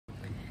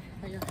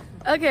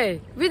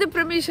Okay, with the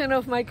permission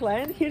of my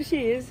client, here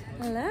she is.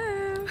 Hello.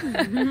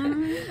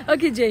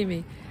 Okay,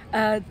 Jamie,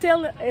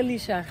 tell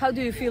Alicia, how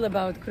do you feel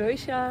about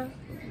Croatia?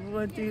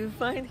 What do you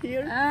find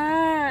here?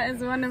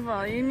 It's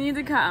wonderful. You need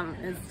to come.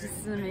 It's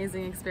just an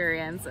amazing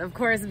experience. Of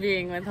course,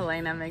 being with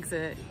Helena makes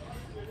it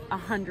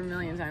 100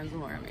 million times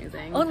more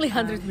amazing. Only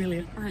 100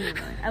 million. 100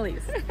 million, at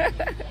least.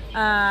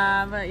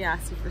 But yeah,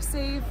 super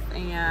safe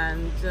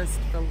and just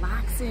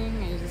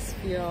relaxing. You just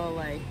feel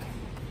like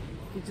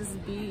you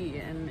just be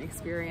and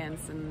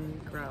experience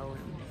and grow.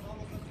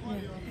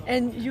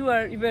 And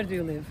where do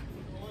you live?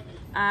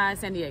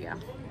 San Diego.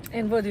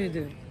 And what do you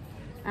do?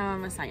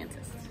 I'm a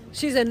scientist.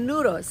 She's a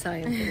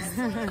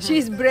neuroscientist.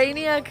 She's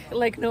brainiac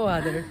like no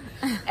other.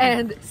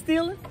 And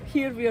still,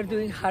 here we are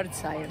doing hard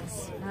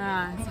science.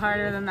 It's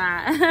harder than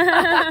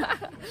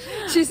that.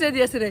 She said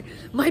yesterday,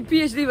 my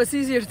PhD was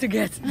easier to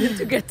get than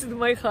to get to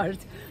my heart.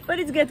 But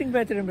it's getting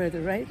better and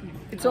better, right?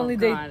 It's only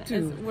day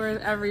 2. We're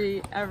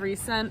every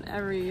cent,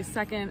 every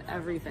second,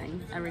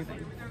 everything.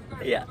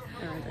 Yeah.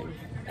 Everything.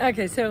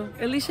 Okay, so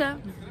Alicia,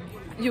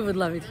 you would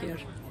love it here.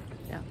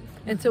 Yeah.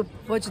 And so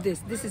watch this.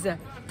 This is a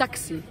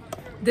taxi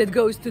that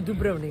goes to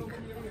Dubrovnik.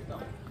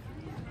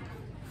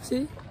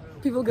 See?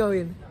 People go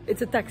in.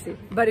 It's a taxi.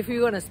 But if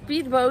you want a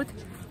speedboat,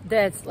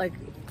 that's like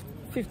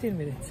 15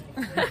 minutes.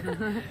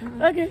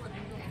 Okay.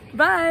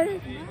 Bye.